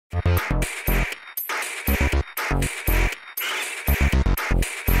Hey,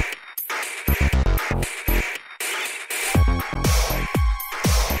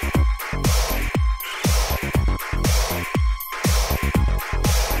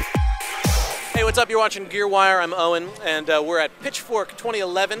 what's up? You're watching GearWire. I'm Owen, and we're at Pitchfork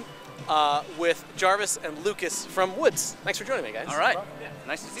 2011 with Jarvis and Lucas from Woods. Thanks for joining me, guys. All right. Yeah.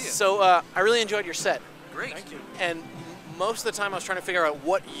 Nice to see you. So I really enjoyed your set. Great. Thank you. And most of the time I was trying to figure out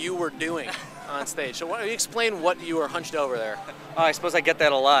what you were doing on stage. So why don't you explain what you were hunched over there? I suppose I get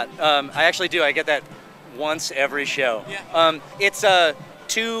that a lot. I actually do. I get that once every show. Yeah. It's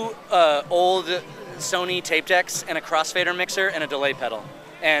two old Sony tape decks and a crossfader mixer and a delay pedal.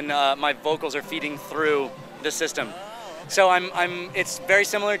 And my vocals are feeding through the system. So it's very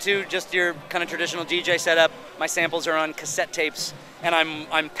similar to just your kind of traditional DJ setup. My samples are on cassette tapes, and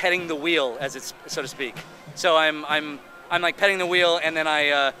I'm petting the wheel, as it's so to speak. So I'm like petting the wheel, and then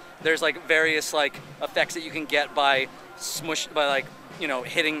there's like various like effects that you can get by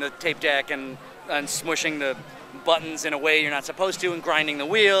hitting the tape deck and smushing the buttons in a way you're not supposed to, and grinding the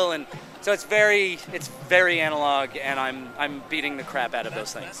wheel, and so it's very analog, and I'm beating the crap out of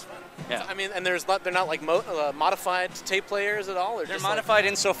those things. Yeah. I mean, and they're not like modified tape players at all? Or they're just modified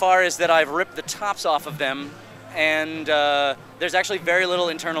insofar as that I've ripped the tops off of them, and there's actually very little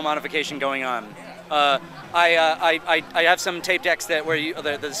internal modification going on. I have some tape decks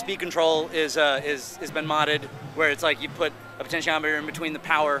where the speed control is been modded, where it's like you put a potentiometer in between the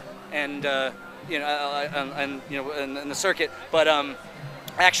power and the circuit, but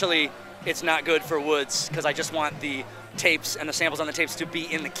actually it's not good for Woods, because I just want the tapes and the samples on the tapes to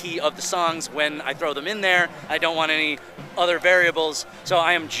be in the key of the songs when I throw them in there. I don't want any other variables, so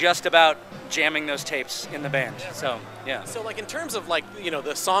I am just about jamming those tapes in the band. So yeah. So like in terms of like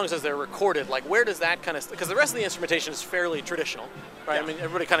the songs as they're recorded, like where does that kind of, because the rest of the instrumentation is fairly traditional, right? Yeah. I mean,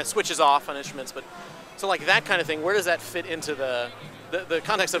 everybody kind of switches off on instruments, but so like that kind of thing, where does that fit into the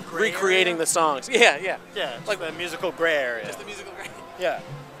context of recreating the songs? Yeah. Yeah, like the musical gray area. Just the musical gray. Yeah.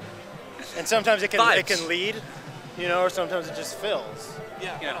 And sometimes it can lead, or sometimes it just fills.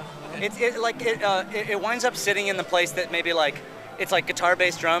 Yeah. Okay. It winds up sitting in the place that maybe like it's like guitar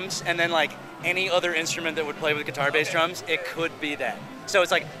bass drums, and then like any other instrument that would play with guitar bass drums, it could be that. So it's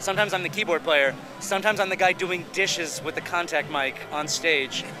like sometimes I'm the keyboard player, sometimes I'm the guy doing dishes with the contact mic on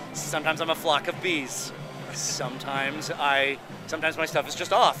stage, sometimes I'm a flock of bees, sometimes my stuff is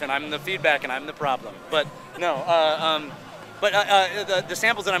just off and I'm the feedback and I'm the problem. But no, the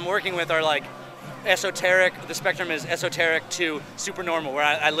samples that I'm working with are like esoteric. The spectrum is esoteric to super normal, where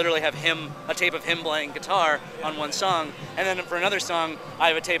I literally have a tape of him playing guitar on one song, and then for another song I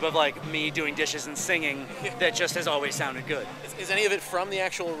have a tape of like me doing dishes and singing that just has always sounded good. Is any of it from the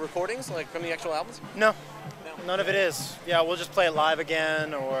actual recordings, like from the actual albums? No. None of it is. Yeah, we'll just play it live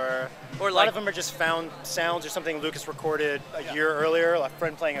again, or a lot of them are just found sounds or something Lucas recorded a year earlier, like a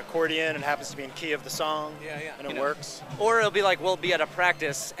friend playing accordion and happens to be in key of the song, and it works. Or it'll be like we'll be at a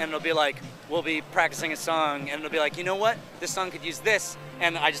practice, and it'll be like we'll be practicing a song, and it'll be like, you know what, this song could use this,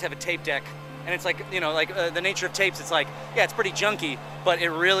 and I just have a tape deck, and it's like, the nature of tapes, it's like, yeah, it's pretty junky, but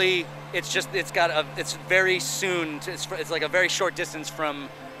it's very soon, it's like a very short distance from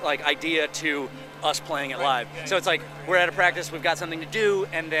like idea to us playing it live. So it's like we're at a practice, we've got something to do,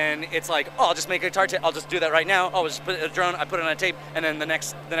 and then it's like, oh, I'll just make a guitar tape, I'll just do that right now. Oh, I'll just put a drone, I put it on a tape, and then the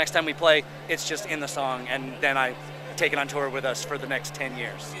next time we play, it's just in the song, and then I take it on tour with us for the next 10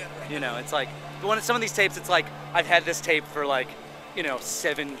 years. It's like some of these tapes, it's like I've had this tape for like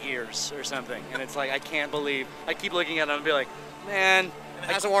 7 years or something, and it's like I can't believe, I keep looking at it and be like, man. It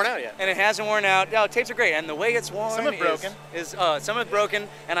hasn't worn out yet. And it hasn't worn out. Oh, tapes are great, and the way it's worn some have broken,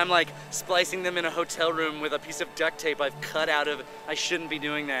 and I'm like splicing them in a hotel room with a piece of duct tape I've cut out of. I shouldn't be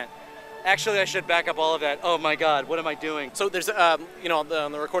doing that. Actually, I should back up all of that. Oh my God, what am I doing? So there's, on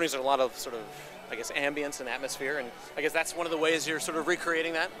the recordings, there's a lot of sort of, I guess, ambience and atmosphere, and I guess that's one of the ways you're sort of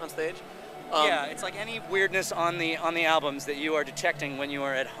recreating that on stage. Yeah, it's like any weirdness on the albums that you are detecting when you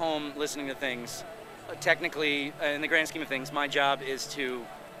are at home listening to things. Technically, in the grand scheme of things, my job it's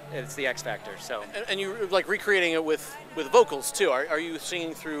the X factor. So. And you like recreating it with vocals too. Are you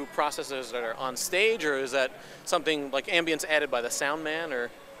singing through processes that are on stage, or is that something like ambience added by the sound man, or?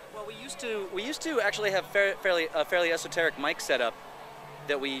 Well, we used to actually have fairly esoteric mic setup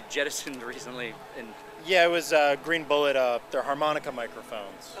that we jettisoned recently. Yeah, it was Green Bullet, their harmonica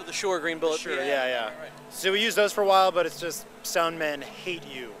microphones. Oh, the Shure Green Bullet. Sure, yeah. Right. So we used those for a while, but it's just sound men hate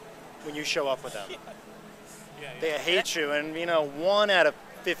you when you show up with them. They hate you, and 1 out of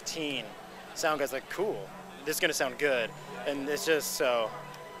 15 sound guys like, cool, this is gonna sound good, and it's just so.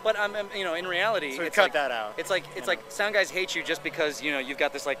 But you know, in reality, so it's cut like, that out. It's like sound guys hate you just because you know you've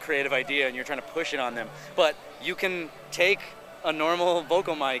got this like creative idea and you're trying to push it on them. But you can take a normal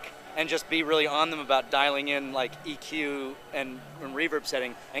vocal mic and just be really on them about dialing in like EQ and reverb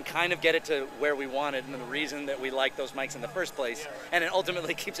setting and kind of get it to where we want it and the reason that we like those mics in the first place. And it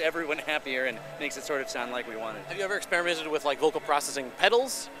ultimately keeps everyone happier and makes it sort of sound like we want it. Have you ever experimented with like vocal processing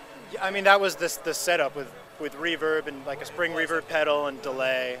pedals? Yeah, I mean, that was the setup with reverb and like a spring reverb pedal and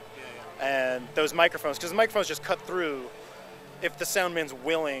delay and those microphones, because the microphones just cut through. If the soundman's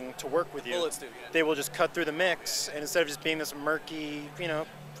willing to work with you, Bullets do, yeah. They will just cut through the mix, and instead of just being this murky, you know,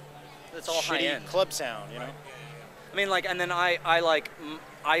 It's all high shitty end club sound, you know. I mean, like, and then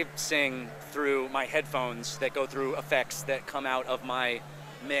I sing through my headphones that go through effects that come out of my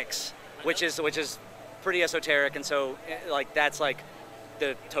mix, which is pretty esoteric, and so like that's like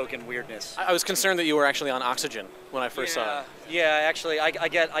the token weirdness. I was concerned that you were actually on oxygen when I first saw it. Yeah, actually, I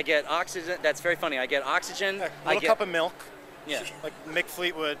get oxygen. That's very funny. I get oxygen. A little cup of milk. Yeah. Like Mick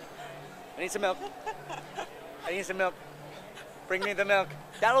Fleetwood. I need some milk. I need some milk. Bring me the milk.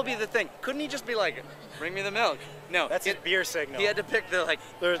 That'll be the thing. Couldn't he just be like, bring me the milk? No. That's his beer signal. He had to pick the like.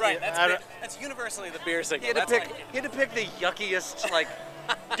 Right. That's universally the beer signal. He had to pick the yuckiest like.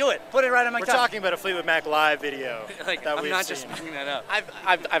 Do it. Put it right on my We're tongue. talking about a Fleetwood Mac live video. Like, that I'm we've not seen. just making that up.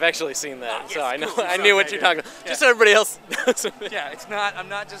 I've actually seen that, yes, so I know cool. I knew what you're talking about. Just so everybody else knows. Yeah, it's not. I'm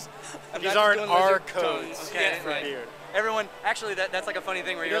not just. These aren't doing our lizard codes tones, okay, for right. beer. Everyone, actually, that's like a funny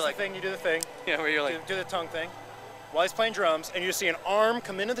thing where He you're does like, the thing, you do the thing. yeah, where you're like, Do the tongue thing. While he's playing drums, and you see an arm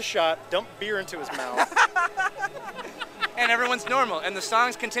come into the shot, dump beer into his mouth. and everyone's normal, and the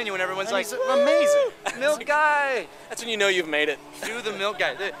songs continue, and everyone's And like, he's amazing. milk guy. That's when you know you've made it. Do the milk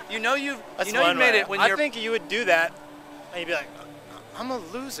guy. You know you've That's made one way. it when I you're. think you would do that, and you'd be like, I'm a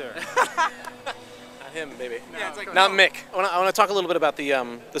loser. Not him, baby. Yeah, it's like, Not no. Mick. I want to talk a little bit about the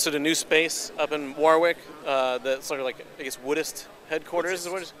sort of new space up in Warwick, the sort of like, I guess, Woodist headquarters.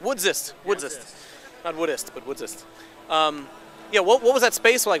 Woodsist. Not Woodist, but Woodsist. Yeah, what was that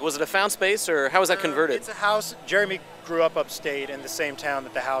space like? Was it a found space, or how was that converted? It's a house. Jeremy grew up upstate in the same town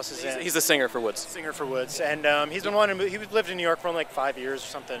that the house is in. He's the singer for Woods. Singer for Woods, and he's been wanting to move. He lived in New York for only like 5 years or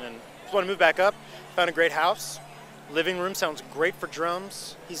something, and he's wanted to move back up. Found a great house. Living room sounds great for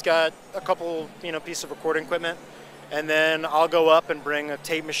drums. He's got a couple, pieces of recording equipment, and then I'll go up and bring a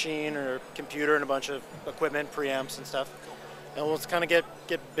tape machine or computer and a bunch of equipment, preamps and stuff, and we'll just kind of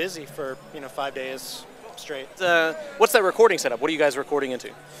get busy for 5 days straight. What's that recording setup? What are you guys recording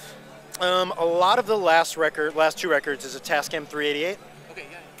into? A lot of the last two records is a Tascam 388. Okay,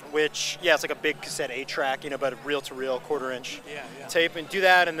 yeah. Which, it's like a big cassette 8-track, but a reel-to-reel quarter-inch Yeah. tape, and do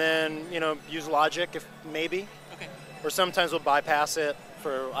that, and then, use Logic if maybe. Okay. Or sometimes we'll bypass it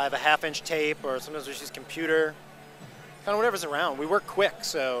I have a half-inch tape, or sometimes we just use computer. Kind of whatever's around. We work quick,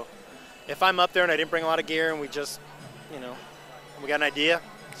 so if I'm up there and I didn't bring a lot of gear and we just, we got an idea,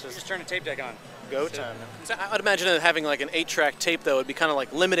 it's Just turn a tape deck on. go time. So I would imagine that having like an 8-track tape, though, would be kind of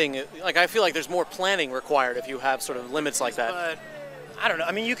like limiting it. Like, I feel like there's more planning required if you have sort of limits like that. But I don't know.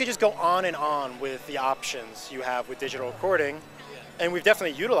 I mean, you could just go on and on with the options you have with digital recording, and we've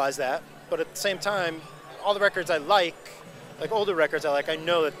definitely utilized that. But at the same time, all the records I like older records I like, I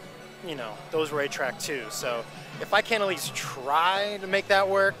know that, those were 8-track too. So if I can't at least try to make that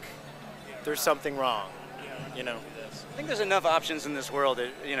work, there's something wrong, I think there's enough options in this world that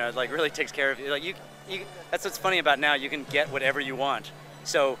it like really takes care of you. Like you that's what's funny about now. You can get whatever you want.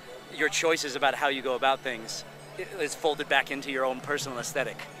 So your choices about how you go about things is folded back into your own personal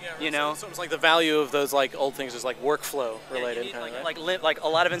aesthetic. So it's like the value of those like old things is like workful related. Yeah, kind of, right? like a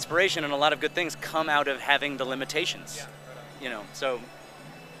lot of inspiration and a lot of good things come out of having the limitations. So.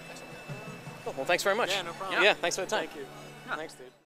 Cool. Well, thanks very much. Yeah, no problem. Yeah, thanks for the time. Thank you. Thanks, dude.